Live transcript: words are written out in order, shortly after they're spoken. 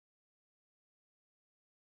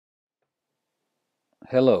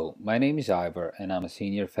Hello, my name is Ivor and I'm a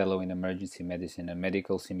Senior Fellow in Emergency Medicine and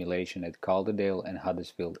Medical Simulation at Calderdale and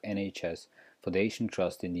Huddersfield NHS Foundation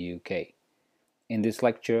Trust in the UK. In this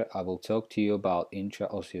lecture, I will talk to you about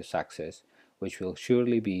intraosseous access, which will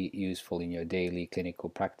surely be useful in your daily clinical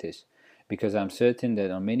practice, because I'm certain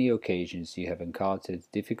that on many occasions you have encountered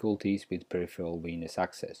difficulties with peripheral venous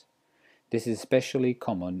access. This is especially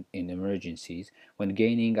common in emergencies when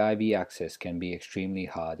gaining IV access can be extremely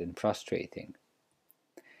hard and frustrating.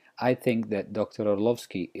 I think that Dr.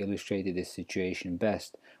 Orlovsky illustrated this situation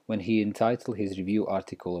best when he entitled his review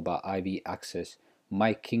article about IV access,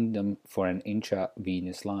 "My Kingdom for an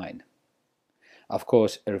Intravenous Line." Of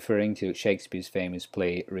course, referring to Shakespeare's famous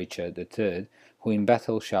play Richard III, who in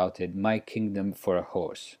battle shouted, "My kingdom for a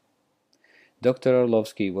horse." Dr.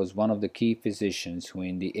 Orlovsky was one of the key physicians who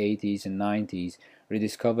in the 80s and 90s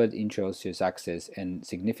rediscovered intraosseous access and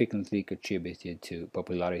significantly contributed to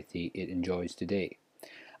popularity it enjoys today.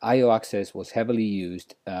 IO access was heavily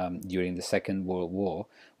used during the Second World War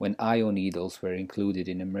when IO needles were included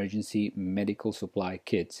in emergency medical supply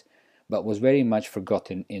kits, but was very much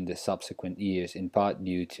forgotten in the subsequent years in part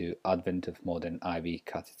due to advent of modern IV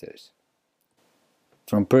catheters.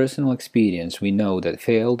 From personal experience, we know that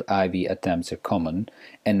failed IV attempts are common,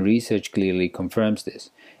 and research clearly confirms this.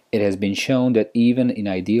 It has been shown that even in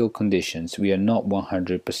ideal conditions, we are not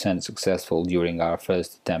 100% successful during our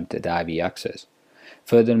first attempt at IV access.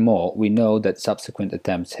 Furthermore, we know that subsequent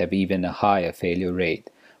attempts have even a higher failure rate,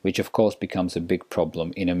 which of course becomes a big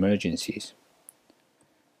problem in emergencies.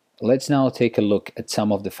 Let's now take a look at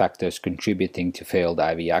some of the factors contributing to failed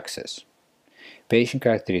IV access. Patient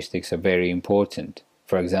characteristics are very important.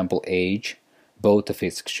 For example, age, both of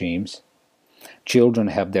its extremes. Children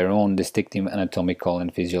have their own distinctive anatomical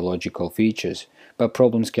and physiological features, but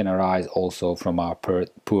problems can arise also from our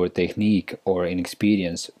poor technique or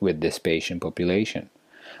inexperience with this patient population.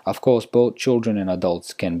 Of course, both children and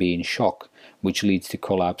adults can be in shock, which leads to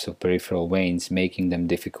collapse of peripheral veins, making them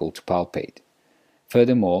difficult to palpate.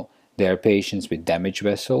 Furthermore, there are patients with damaged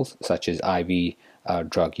vessels, such as IV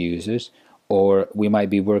drug users, or we might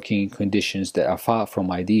be working in conditions that are far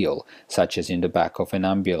from ideal, such as in the back of an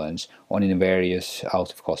ambulance or in various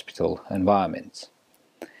out-of-hospital environments.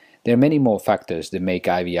 There are many more factors that make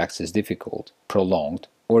IV access difficult, prolonged,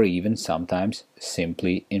 or even sometimes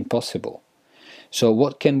simply impossible. So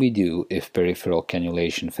what can we do if peripheral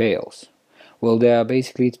cannulation fails? Well, there are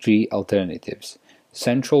basically three alternatives: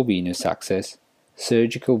 central venous access,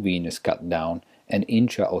 surgical venous cut-down, and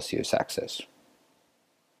intraosseous access.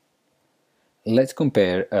 Let's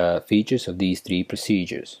compare features of these three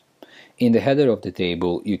procedures. In the header of the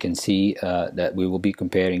table, you can see that we will be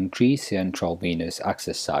comparing three central venous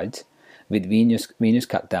access sites with venous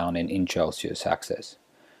cut-down and intraosseous access.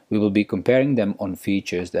 We will be comparing them on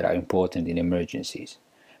features that are important in emergencies.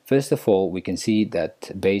 First of all, we can see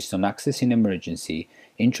that based on access in emergency,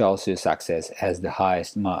 intraosseous access has the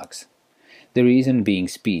highest marks. The reason being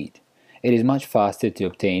speed. It is much faster to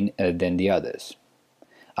obtain than the others.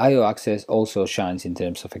 IO access also shines in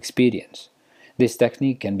terms of experience. This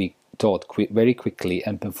technique can be taught very quickly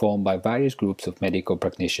and performed by various groups of medical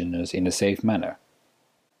practitioners in a safe manner.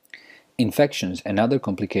 Infections and other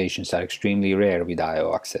complications are extremely rare with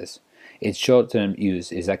IO access. Its short-term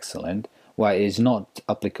use is excellent, while it is not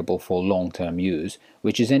applicable for long-term use,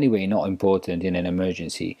 which is anyway not important in an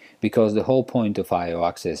emergency, because the whole point of IO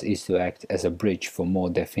access is to act as a bridge for more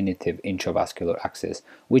definitive intravascular access,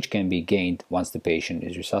 which can be gained once the patient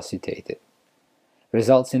is resuscitated.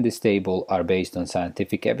 Results in this table are based on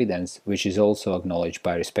scientific evidence, which is also acknowledged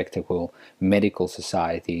by respectable medical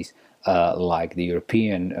societies like the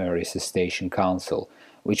European Resuscitation Council,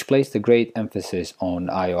 which placed a great emphasis on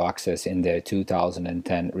IO access in their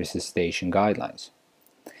 2010 resuscitation guidelines.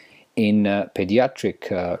 In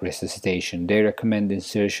pediatric resuscitation, they recommend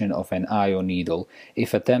insertion of an IO needle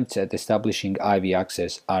if attempts at establishing IV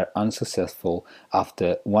access are unsuccessful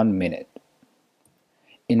after 1 minute.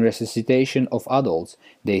 In resuscitation of adults,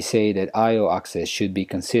 they say that IO access should be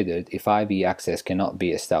considered if IV access cannot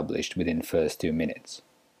be established within the first 2 minutes.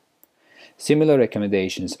 Similar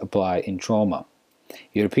recommendations apply in trauma.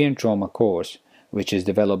 European Trauma Course, which is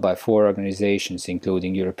developed by 4 organizations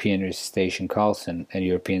including European Resuscitation Council and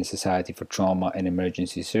European Society for Trauma and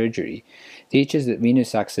Emergency Surgery, teaches that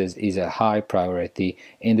venous access is a high priority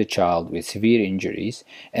in the child with severe injuries,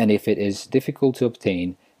 and if it is difficult to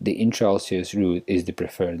obtain, the intraosseous route is the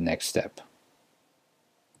preferred next step.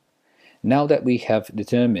 Now that we have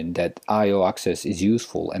determined that IO access is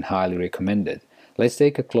useful and highly recommended, let's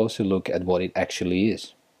take a closer look at what it actually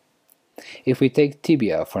is. If we take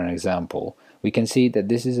tibia for an example, we can see that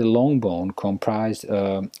this is a long bone comprised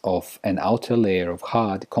of an outer layer of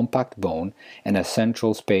hard, compact bone and a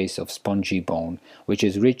central space of spongy bone, which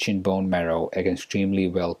is rich in bone marrow and extremely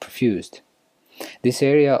well perfused. This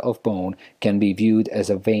area of bone can be viewed as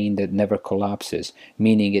a vein that never collapses,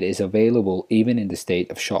 meaning it is available even in the state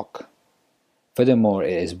of shock. Furthermore,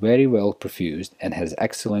 it is very well perfused and has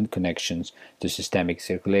excellent connections to systemic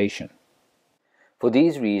circulation. For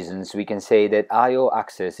these reasons, we can say that IO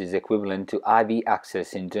access is equivalent to IV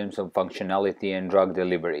access in terms of functionality and drug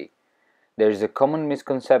delivery. There is a common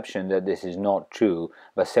misconception that this is not true,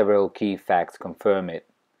 but several key facts confirm it.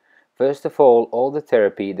 First of all the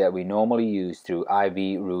therapy that we normally use through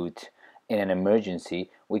IV route in an emergency,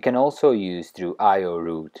 we can also use through IO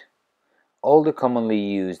route. All the commonly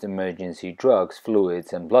used emergency drugs,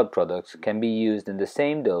 fluids, and blood products can be used in the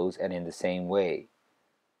same dose and in the same way.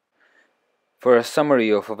 For a summary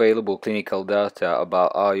of available clinical data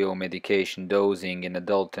about IO medication dosing in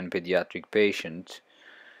adult and pediatric patients,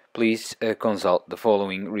 please consult the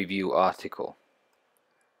following review article.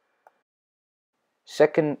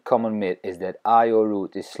 Second common myth is that IO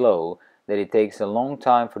route is slow, that it takes a long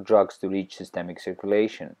time for drugs to reach systemic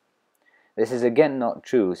circulation. This is again not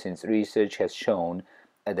true, since research has shown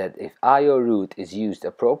that if IO route is used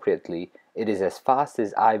appropriately, it is as fast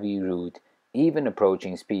as IV route, even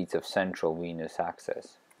approaching speeds of central venous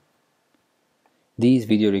access. These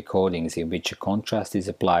video recordings in which a contrast is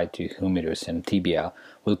applied to humerus and tibia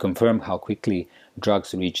will confirm how quickly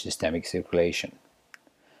drugs reach systemic circulation.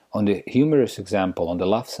 On the humerus example on the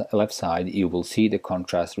left side, you will see the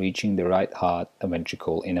contrast reaching the right heart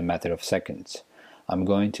ventricle in a matter of seconds. I'm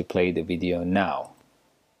going to play the video now.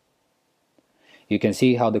 You can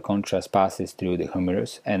see how the contrast passes through the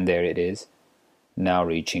humerus, and there it is, now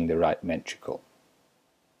reaching the right ventricle.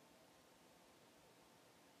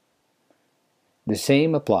 The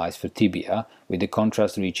same applies for tibia, with the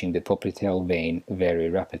contrast reaching the popliteal vein very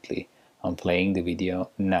rapidly. I'm playing the video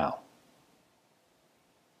now.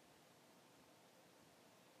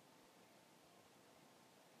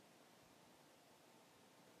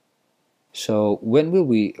 So when will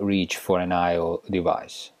we reach for an IO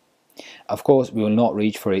device? Of course, we will not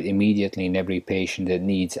reach for it immediately in every patient that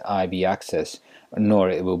needs IV access, nor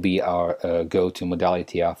it will be our go-to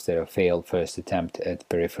modality after a failed first attempt at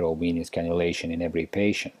peripheral venous cannulation in every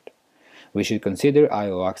patient. We should consider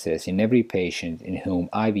IO access in every patient in whom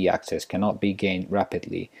IV access cannot be gained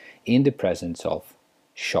rapidly in the presence of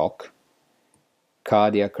shock,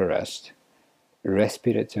 cardiac arrest,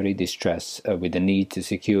 respiratory distress with the need to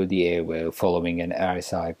secure the airway following an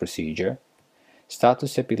RSI procedure,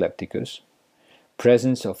 status epilepticus,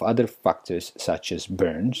 presence of other factors such as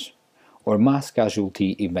burns, or mass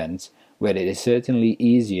casualty events where it is certainly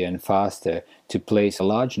easier and faster to place a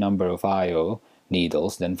large number of IO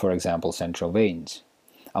needles than, for example, central veins.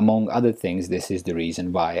 Among other things, this is the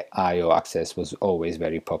reason why IO access was always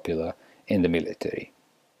very popular in the military.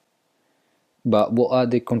 But what are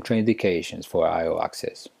the contraindications for IO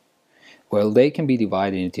access? Well, they can be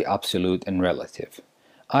divided into absolute and relative.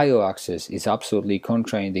 IO access is absolutely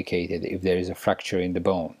contraindicated if there is a fracture in the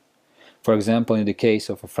bone. For example, in the case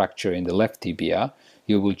of a fracture in the left tibia,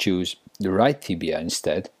 you will choose the right tibia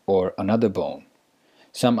instead, or another bone.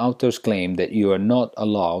 Some authors claim that you are not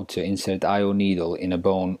allowed to insert IO needle in a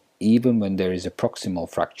bone even when there is a proximal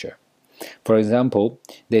fracture. For example,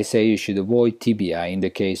 they say you should avoid tibia in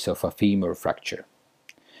the case of a femur fracture.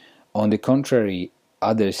 On the contrary,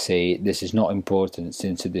 others say this is not important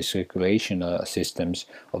since the circulation systems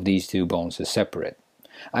of these two bones are separate.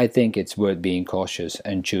 I think it's worth being cautious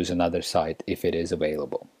and choose another site if it is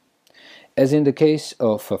available. As in the case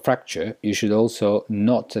of a fracture, you should also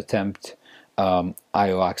not attempt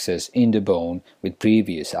IO access in the bone with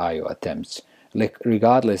previous IO attempts,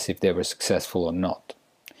 regardless if they were successful or not.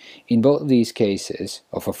 In both these cases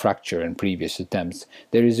of a fracture and previous attempts,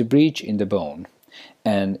 there is a breach in the bone,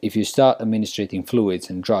 and if you start administering fluids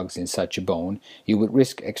and drugs in such a bone, you would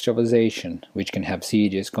risk extravasation, which can have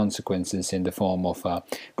serious consequences in the form of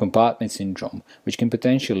compartment syndrome, which can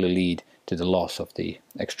potentially lead to the loss of the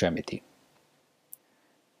extremity.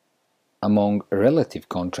 Among relative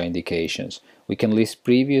contraindications, we can list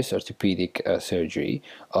previous orthopedic surgery,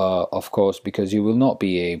 of course, because you will not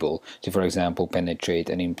be able to, for example,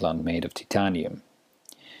 penetrate an implant made of titanium.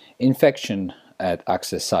 Infection at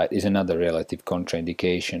access site is another relative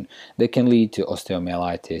contraindication that can lead to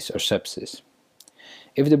osteomyelitis or sepsis.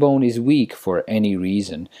 If the bone is weak for any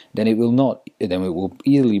reason, then it will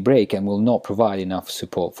easily break and will not provide enough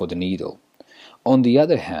support for the needle. On the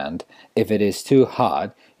other hand, if it is too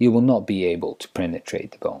hard, you will not be able to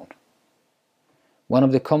penetrate the bone. One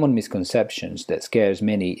of the common misconceptions that scares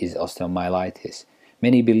many is osteomyelitis.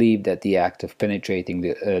 Many believe that the act of penetrating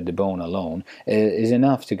the bone alone is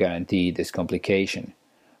enough to guarantee this complication.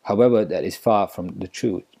 However, that is far from the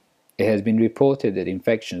truth. It has been reported that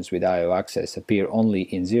infections with IO access appear only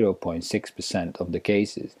in 0.6% of the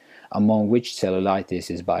cases, among which cellulitis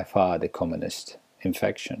is by far the commonest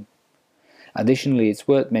infection. Additionally, it's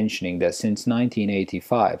worth mentioning that since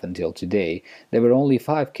 1985 until today, there were only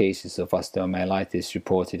 5 cases of osteomyelitis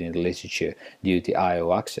reported in the literature due to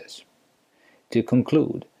IO access. To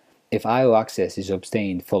conclude, if IO access is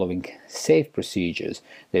obtained following safe procedures,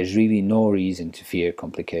 there's really no reason to fear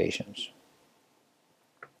complications.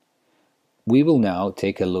 We will now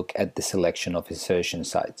take a look at the selection of insertion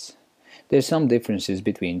sites. There are some differences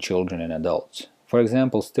between children and adults. For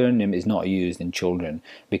example, sternum is not used in children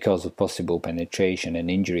because of possible penetration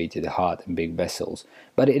and injury to the heart and big vessels,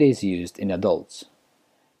 but it is used in adults.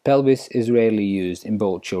 Pelvis is rarely used in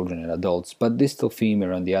both children and adults, but distal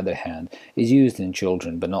femur, on the other hand, is used in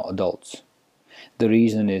children but not adults. The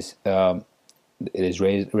reason is it is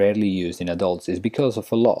rarely used in adults is because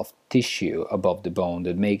of a lot of tissue above the bone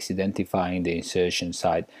that makes identifying the insertion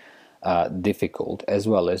site difficult, as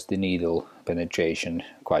well as the needle penetration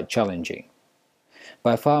quite challenging.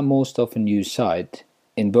 By far most often used site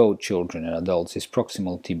in both children and adults is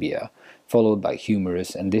proximal tibia, followed by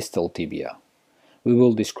humerus and distal tibia. We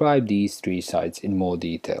will describe these 3 sites in more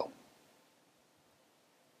detail.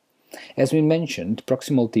 As we mentioned,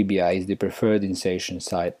 proximal tibia is the preferred insertion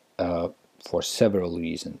site for several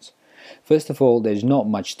reasons. First of all, there is not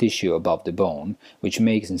much tissue above the bone, which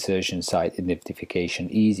makes insertion site identification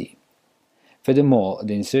easy. Furthermore,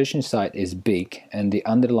 the insertion site is big and the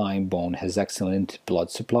underlying bone has excellent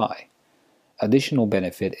blood supply. Additional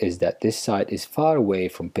benefit is that this site is far away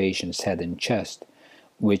from patient's head and chest,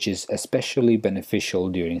 which is especially beneficial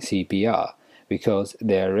during CPR because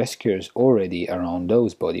there are rescuers already around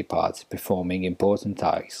those body parts performing important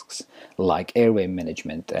tasks like airway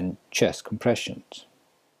management and chest compressions.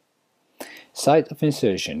 Site of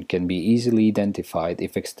insertion can be easily identified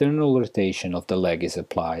if external rotation of the leg is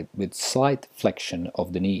applied with slight flexion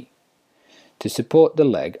of the knee. To support the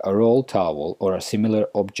leg, a roll towel or a similar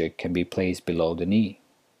object can be placed below the knee.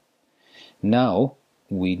 Now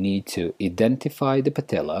we need to identify the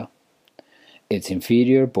patella, its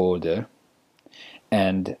inferior border,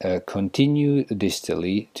 and continue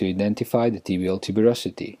distally to identify the tibial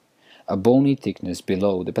tuberosity, a bony thickness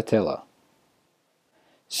below the patella.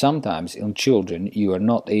 Sometimes in children you are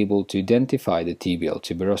not able to identify the tibial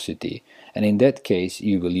tuberosity, and in that case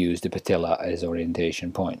you will use the patella as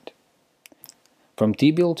orientation point. From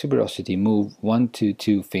tibial tuberosity, move 1 to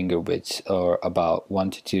 2 finger widths, or about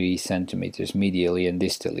 1 to 3 centimeters medially and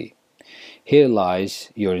distally. Here lies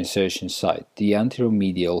your insertion site, the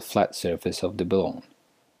anteromedial flat surface of the bone.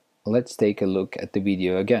 Let's take a look at the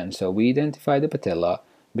video again. So we identify the patella.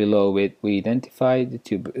 Below it, we identify the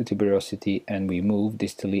tuberosity and we move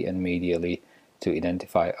distally and medially to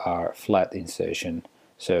identify our flat insertion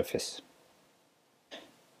surface.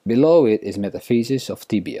 Below it is metaphysis of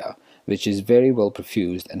tibia, which is very well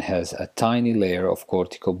perfused and has a tiny layer of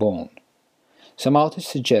cortical bone. Some authors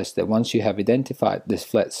suggest that once you have identified this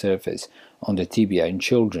flat surface on the tibia in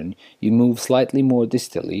children, you move slightly more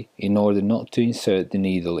distally in order not to insert the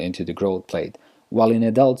needle into the growth plate, while in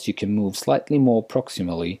adults you can move slightly more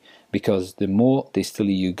proximally because the more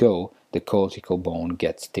distally you go, the cortical bone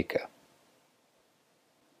gets thicker.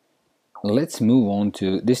 Let's move on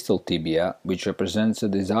to distal tibia, which represents a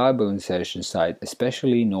desirable insertion site,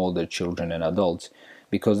 especially in older children and adults,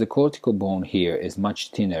 because the cortical bone here is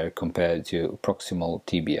much thinner compared to proximal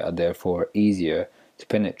tibia, therefore easier to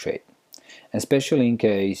penetrate. Especially in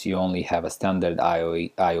case you only have a standard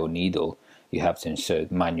IO needle, you have to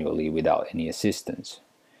insert manually without any assistance.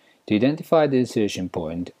 To identify the insertion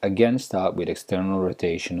point, again start with external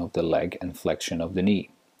rotation of the leg and flexion of the knee.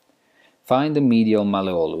 Find the medial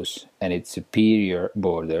malleolus and its superior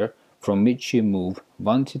border, from which you move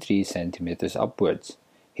 1 to 3 centimeters upwards.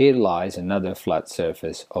 Here lies another flat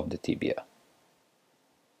surface of the tibia.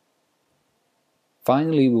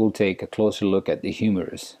 Finally, we will take a closer look at the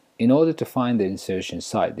humerus. In order to find the insertion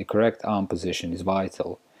site, the correct arm position is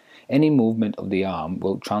vital. Any movement of the arm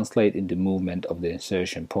will translate into movement of the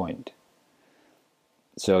insertion point.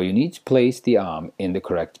 So you need to place the arm in the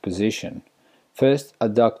correct position. First,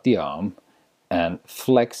 adduct the arm and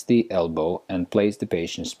flex the elbow and place the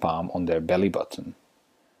patient's palm on their belly button.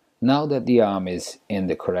 Now that the arm is in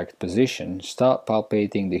the correct position, start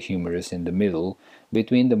palpating the humerus in the middle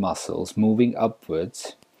between the muscles, moving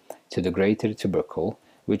upwards to the greater tubercle,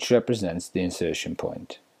 which represents the insertion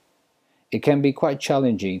point. It can be quite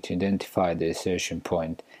challenging to identify the insertion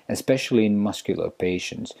point, especially in muscular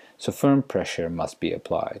patients, so firm pressure must be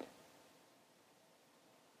applied.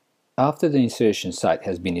 After the insertion site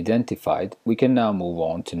has been identified, we can now move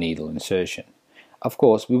on to needle insertion. Of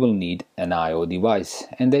course, we will need an IO device,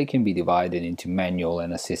 and they can be divided into manual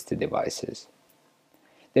and assisted devices.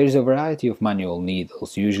 There is a variety of manual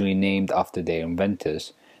needles, usually named after their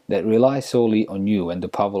inventors, that rely solely on you and the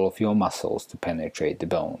power of your muscles to penetrate the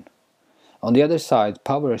bone. On the other side,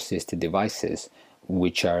 power-assisted devices,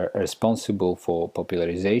 which are responsible for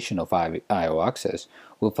popularization of IO access,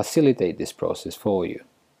 will facilitate this process for you.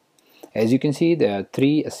 As you can see, there are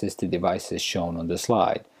three assisted devices shown on the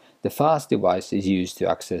slide. The fast device is used to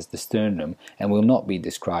access the sternum and will not be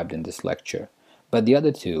described in this lecture, but the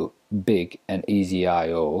other two, big and easy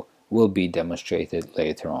IO, will be demonstrated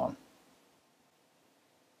later on.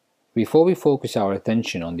 Before we focus our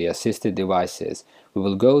attention on the assisted devices, we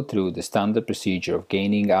will go through the standard procedure of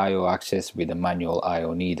gaining IO access with a manual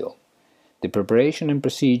IO needle. The preparation and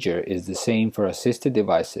procedure is the same for assisted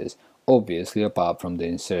devices, obviously apart from the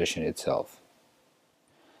insertion itself.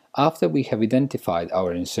 After we have identified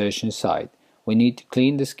our insertion site, we need to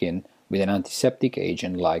clean the skin with an antiseptic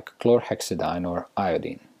agent like chlorhexidine or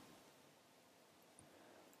iodine.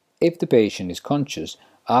 If the patient is conscious,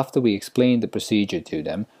 after we explain the procedure to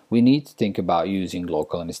them, we need to think about using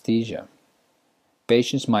local anesthesia.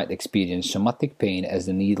 Patients might experience somatic pain as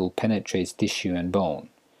the needle penetrates tissue and bone.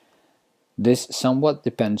 This somewhat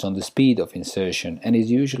depends on the speed of insertion and is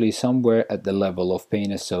usually somewhere at the level of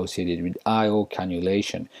pain associated with IO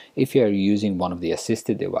cannulation if you are using one of the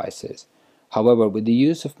assisted devices. However, with the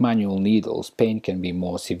use of manual needles, pain can be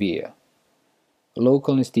more severe.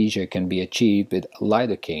 Local anesthesia can be achieved with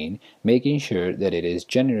lidocaine, making sure that it is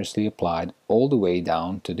generously applied all the way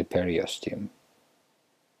down to the periosteum.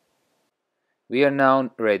 We are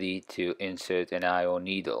now ready to insert an IO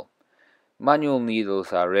needle. Manual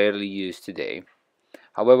needles are rarely used today.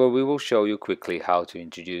 However, we will show you quickly how to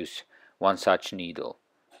introduce one such needle.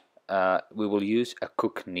 We will use a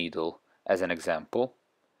Cook needle as an example,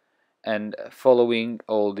 and following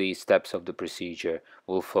all the steps of the procedure,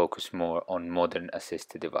 we'll focus more on modern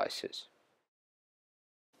assisted devices.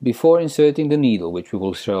 Before inserting the needle, which we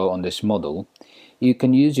will show on this model, you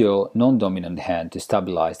can use your non-dominant hand to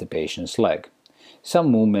stabilize the patient's leg. Some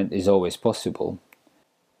movement is always possible.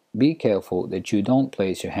 Be careful that you don't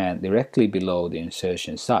place your hand directly below the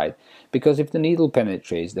insertion site, because if the needle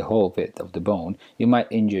penetrates the whole width of the bone, you might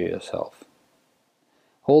injure yourself.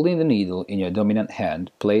 Holding the needle in your dominant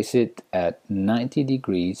hand, place it at 90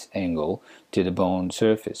 degrees angle to the bone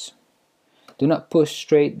surface. Do not push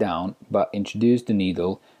straight down, but introduce the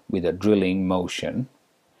needle with a drilling motion,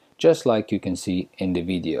 just like you can see in the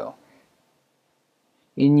video.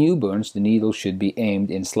 In newborns, the needle should be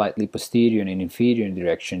aimed in slightly posterior and inferior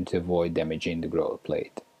direction to avoid damaging the growth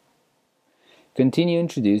plate. Continue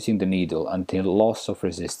introducing the needle until loss of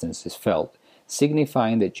resistance is felt,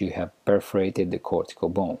 signifying that you have perforated the cortical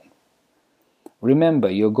bone. Remember,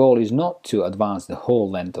 your goal is not to advance the whole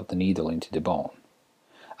length of the needle into the bone.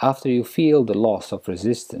 After you feel the loss of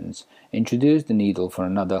resistance, introduce the needle for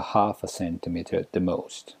another half a centimeter at the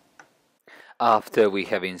most. After we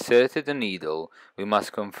have inserted the needle, we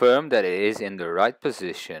must confirm that it is in the right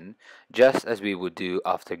position, just as we would do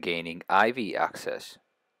after gaining IV access.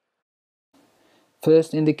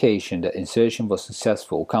 First indication that insertion was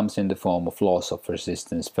successful comes in the form of loss of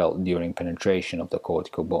resistance felt during penetration of the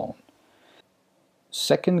cortical bone.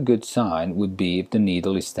 Second good sign would be if the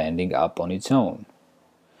needle is standing up on its own.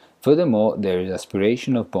 Furthermore, there is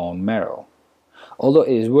aspiration of bone marrow. Although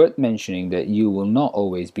it is worth mentioning that you will not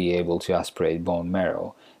always be able to aspirate bone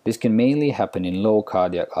marrow, this can mainly happen in low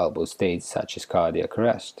cardiac output states such as cardiac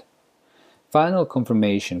arrest. Final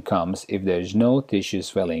confirmation comes if there is no tissue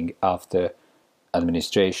swelling after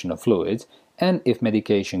administration of fluids and if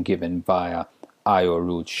medication given via IO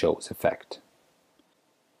route shows effect.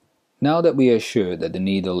 Now that we are sure that the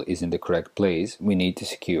needle is in the correct place, we need to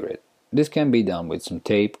secure it. This can be done with some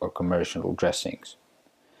tape or commercial dressings.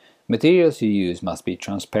 Materials you use must be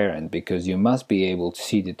transparent because you must be able to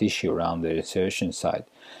see the tissue around the insertion site,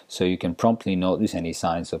 so you can promptly notice any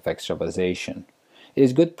signs of extravasation. It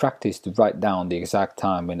is good practice to write down the exact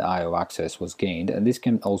time when IO access was gained, and this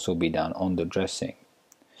can also be done on the dressing.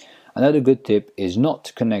 Another good tip is not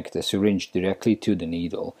to connect a syringe directly to the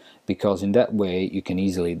needle, because in that way you can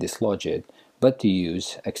easily dislodge it, but to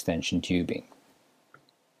use extension tubing.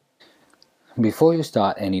 Before you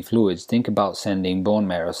start any fluids, think about sending bone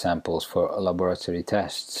marrow samples for laboratory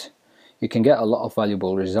tests. You can get a lot of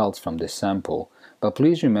valuable results from this sample, but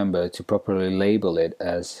please remember to properly label it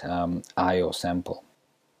as IO sample.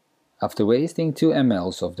 After wasting 2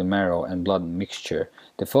 ml of the marrow and blood mixture,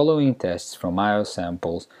 the following tests from IO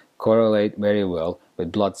samples correlate very well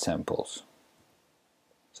with blood samples.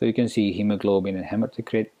 So you can see hemoglobin and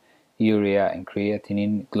hematocrit, urea and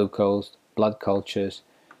creatinine, glucose, blood cultures,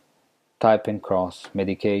 type and cross,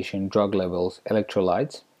 medication, drug levels,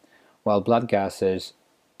 electrolytes, while blood gases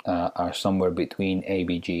are somewhere between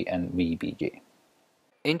ABG and VBG.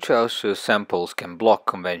 Intraosseous samples can block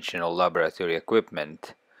conventional laboratory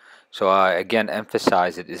equipment, so I again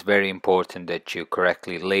emphasize it is very important that you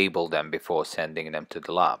correctly label them before sending them to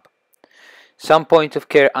the lab. Some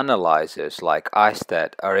point-of-care analyzers like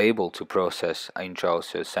iStat are able to process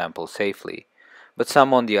intraosseous samples safely, but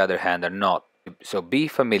some on the other hand are not, so be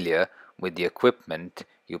familiar with the equipment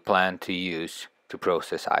you plan to use to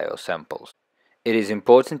process IO samples. It is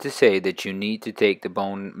important to say that you need to take the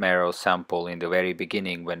bone marrow sample in the very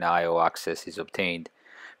beginning when IO access is obtained,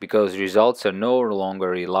 because results are no longer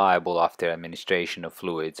reliable after administration of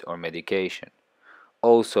fluids or medication.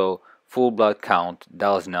 Also, full blood count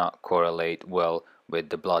does not correlate well with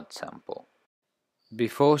the blood sample.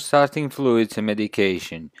 Before starting fluids and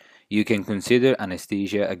medication, you can consider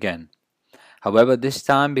anesthesia again. However, this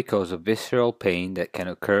time because of visceral pain that can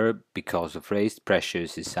occur because of raised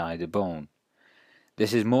pressures inside the bone.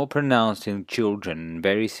 This is more pronounced in children and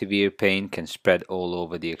very severe pain can spread all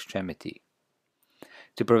over the extremity.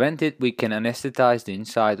 To prevent it, we can anesthetize the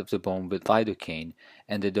inside of the bone with lidocaine,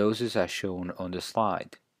 and the doses are shown on the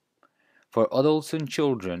slide. For adults and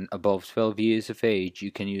children above 12 years of age,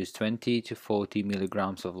 you can use 20 to 40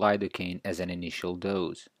 milligrams of lidocaine as an initial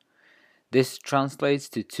dose. This translates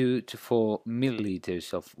to 2 to 4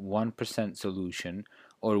 milliliters of 1% solution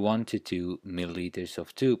or 1 to 2 milliliters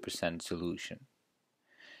of 2% solution.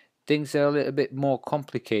 Things are a little bit more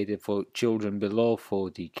complicated for children below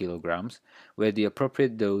 40 kilograms, where the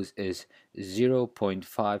appropriate dose is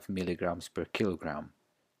 0.5 milligrams per kilogram.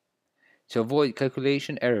 To avoid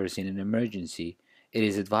calculation errors in an emergency, it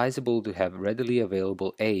is advisable to have readily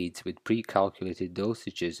available aids with pre-calculated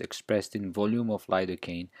dosages expressed in volume of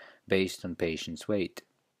lidocaine based on patient's weight.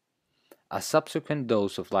 A subsequent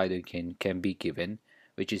dose of lidocaine can be given,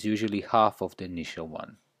 which is usually half of the initial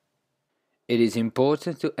one. It is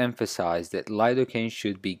important to emphasize that lidocaine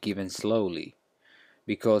should be given slowly,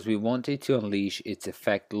 because we want it to unleash its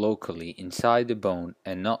effect locally inside the bone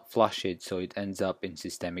and not flush it so it ends up in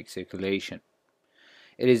systemic circulation.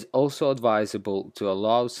 It is also advisable to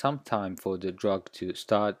allow some time for the drug to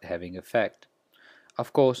start having effect.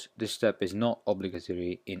 Of course, this step is not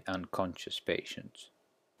obligatory in unconscious patients.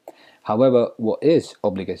 However, what is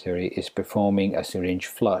obligatory is performing a syringe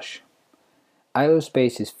flush.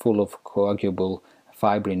 Aerospace is full of coagulable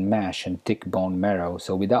fibrin mass and thick bone marrow,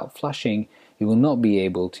 so without flushing, you will not be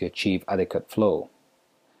able to achieve adequate flow.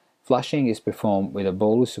 Flushing is performed with a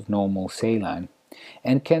bolus of normal saline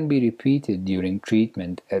and can be repeated during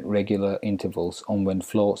treatment at regular intervals on when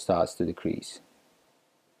flow starts to decrease.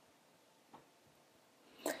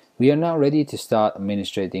 We are now ready to start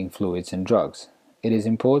administrating fluids and drugs. It is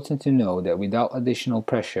important to know that without additional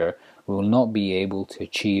pressure, we will not be able to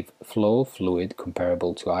achieve flow of fluid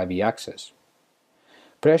comparable to IV access.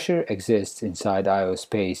 Pressure exists inside IO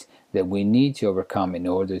space that we need to overcome in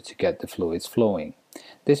order to get the fluids flowing.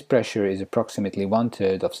 This pressure is approximately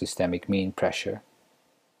 1/3 of systemic mean pressure.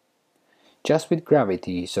 Just with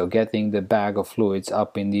gravity, so getting the bag of fluids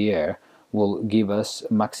up in the air, will give us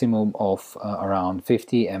a maximum of around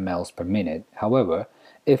 50 ml per minute. However,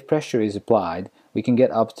 if pressure is applied, we can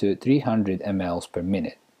get up to 300 ml per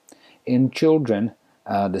minute. In children,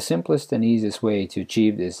 the simplest and easiest way to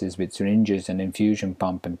achieve this is with syringes and infusion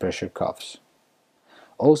pump and pressure cuffs.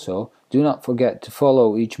 Also, do not forget to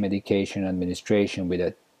follow each medication administration with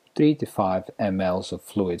a 3 to 5 ml of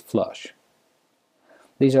fluid flush.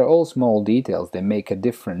 These are all small details that make a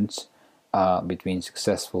difference between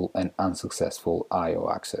successful and unsuccessful IO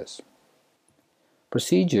access.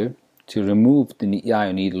 Procedure to remove the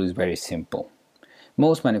IO needle is very simple.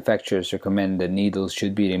 Most manufacturers recommend that needles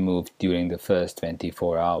should be removed during the first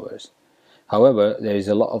 24 hours. However, there is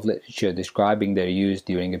a lot of literature describing their use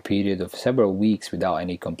during a period of several weeks without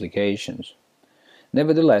any complications.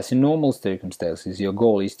 Nevertheless, in normal circumstances, your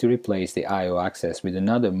goal is to replace the IO access with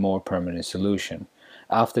another more permanent solution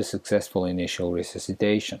after successful initial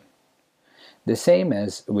resuscitation. The same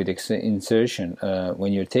as with insertion,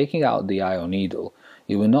 when you're taking out the IO needle,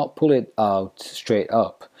 you will not pull it out straight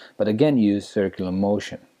up, but again use circular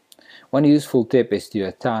motion. One useful tip is to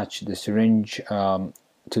attach the syringe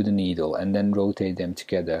to the needle and then rotate them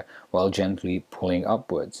together while gently pulling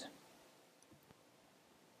upwards.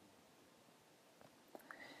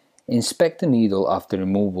 Inspect the needle after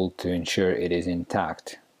removal to ensure it is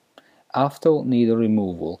intact. After needle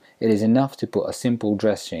removal, it is enough to put a simple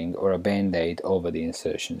dressing or a band-aid over the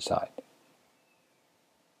insertion site.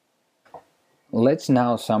 Let's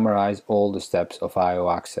now summarize all the steps of IO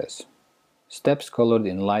access. Steps colored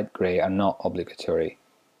in light gray are not obligatory.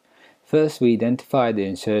 First, we identify the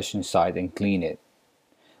insertion site and clean it.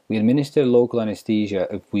 We administer local anesthesia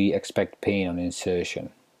if we expect pain on insertion.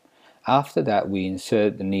 After that, we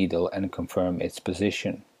insert the needle and confirm its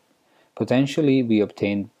position. Potentially, we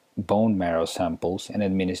obtain bone marrow samples and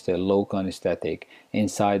administer local anesthetic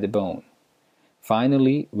inside the bone.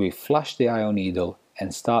 Finally, we flush the IO needle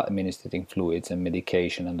and start administering fluids and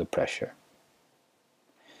medication under pressure.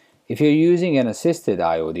 If you're using an assisted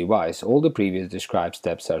IO device, all the previous described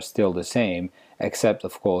steps are still the same, except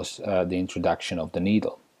of course the introduction of the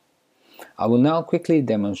needle. I will now quickly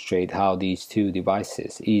demonstrate how these two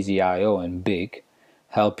devices, EZ-IO and BIG,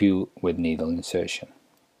 help you with needle insertion.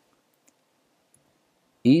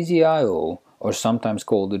 EZ-IO, or sometimes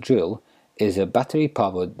called the drill, is a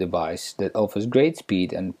battery-powered device that offers great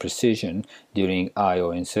speed and precision during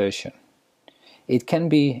IO insertion. It can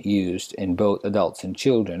be used in both adults and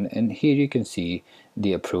children, and here you can see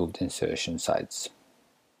the approved insertion sites.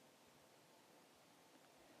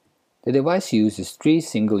 The device uses 3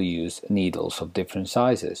 single-use needles of different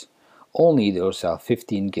sizes. All needles are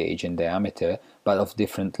 15 gauge in diameter, but of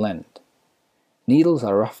different length. Needles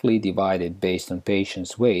are roughly divided based on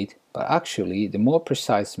patient's weight, but actually the more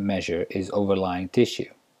precise measure is overlying tissue.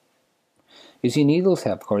 You see, needles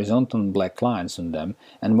have horizontal black lines on them,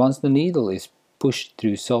 and once the needle is pushed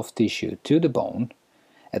through soft tissue to the bone,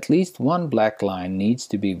 at least one black line needs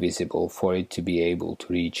to be visible for it to be able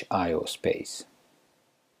to reach IO space.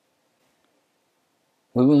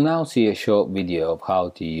 We will now see a short video of how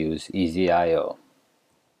to use EZ-IO.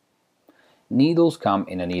 Needles come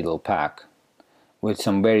in a needle pack with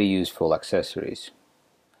some very useful accessories.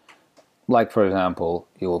 Like for example,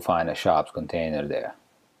 you will find a sharps container there.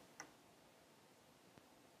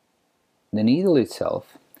 The needle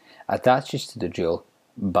itself attaches to the drill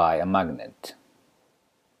by a magnet.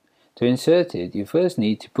 To insert it, you first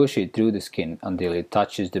need to push it through the skin until it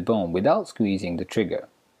touches the bone without squeezing the trigger.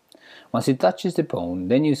 Once it touches the bone,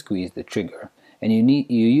 then you squeeze the trigger, and you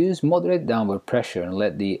use moderate downward pressure and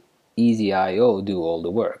let the EZ-IO do all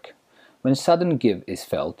the work. When sudden give is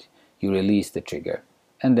felt, you release the trigger,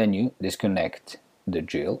 and then you disconnect the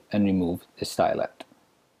drill and remove the stylet.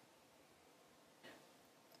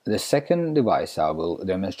 The second device I will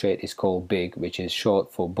demonstrate is called BIG, which is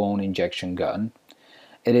short for bone injection gun.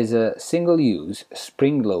 It is a single-use,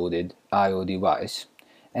 spring-loaded IO device,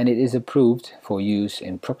 and it is approved for use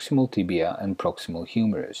in proximal tibia and proximal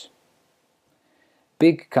humerus.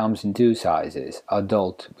 BIG comes in 2 sizes,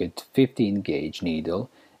 adult with 15 gauge needle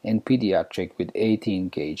and pediatric with 18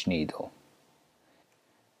 gauge needle.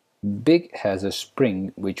 BIG has a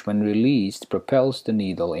spring which when released propels the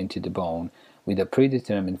needle into the bone with a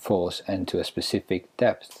predetermined force and to a specific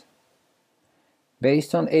depth.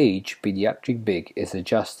 Based on age, pediatric BIG is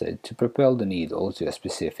adjusted to propel the needle to a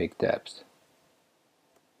specific depth.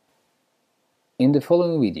 In the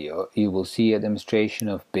following video, you will see a demonstration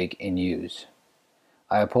of BIG in use.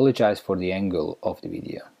 I apologize for the angle of the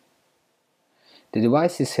video. The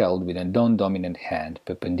device is held with a non-dominant hand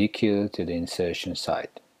perpendicular to the insertion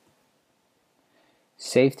site.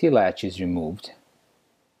 Safety latch is removed,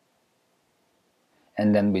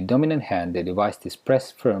 and then with dominant hand the device is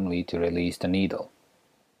pressed firmly to release the needle.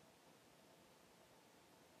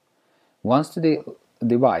 Once the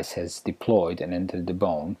device has deployed and entered the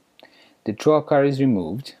bone, the trocar is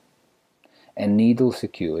removed and needle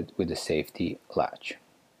secured with the safety latch.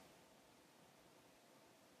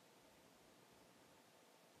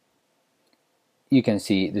 You can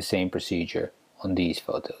see the same procedure on these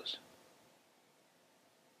photos.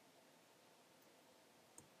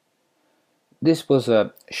 This was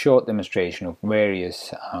a short demonstration of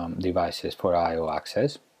various devices for IO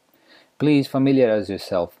access. Please familiarize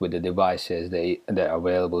yourself with the devices that are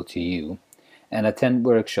available to you and attend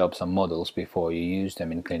workshops on models before you use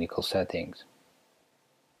them in clinical settings.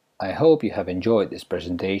 I hope you have enjoyed this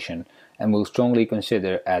presentation and will strongly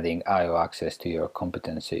consider adding IO access to your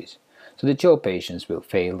competencies, so that your patients with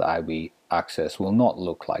failed IV access will not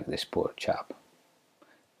look like this poor chap.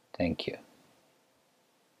 Thank you.